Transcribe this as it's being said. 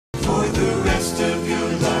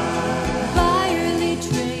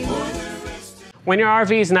When your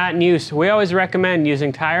RV is not in use, we always recommend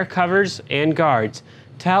using tire covers and guards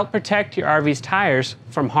to help protect your RV's tires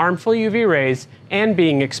from harmful UV rays and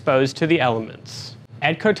being exposed to the elements.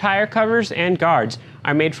 Adco tire covers and guards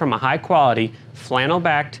are made from a high-quality,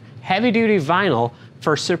 flannel-backed, heavy-duty vinyl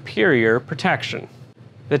for superior protection.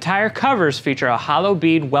 The tire covers feature a hollow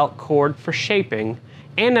bead welt cord for shaping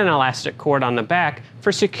and an elastic cord on the back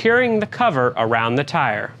for securing the cover around the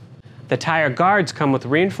tire. The tire guards come with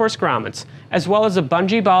reinforced grommets as well as a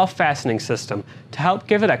bungee ball fastening system to help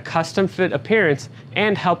give it a custom-fit appearance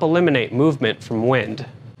and help eliminate movement from wind.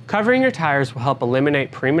 Covering your tires will help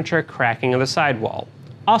eliminate premature cracking of the sidewall,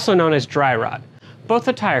 also known as dry rot. Both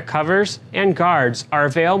the tire covers and guards are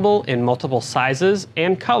available in multiple sizes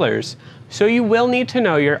and colors, so you will need to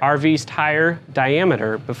know your RV's tire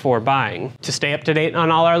diameter before buying. To stay up to date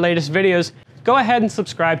on all our latest videos, go ahead and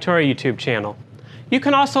subscribe to our YouTube channel. You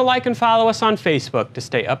can also like and follow us on Facebook to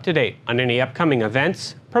stay up to date on any upcoming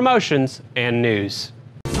events, promotions, and news.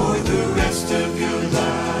 For the rest of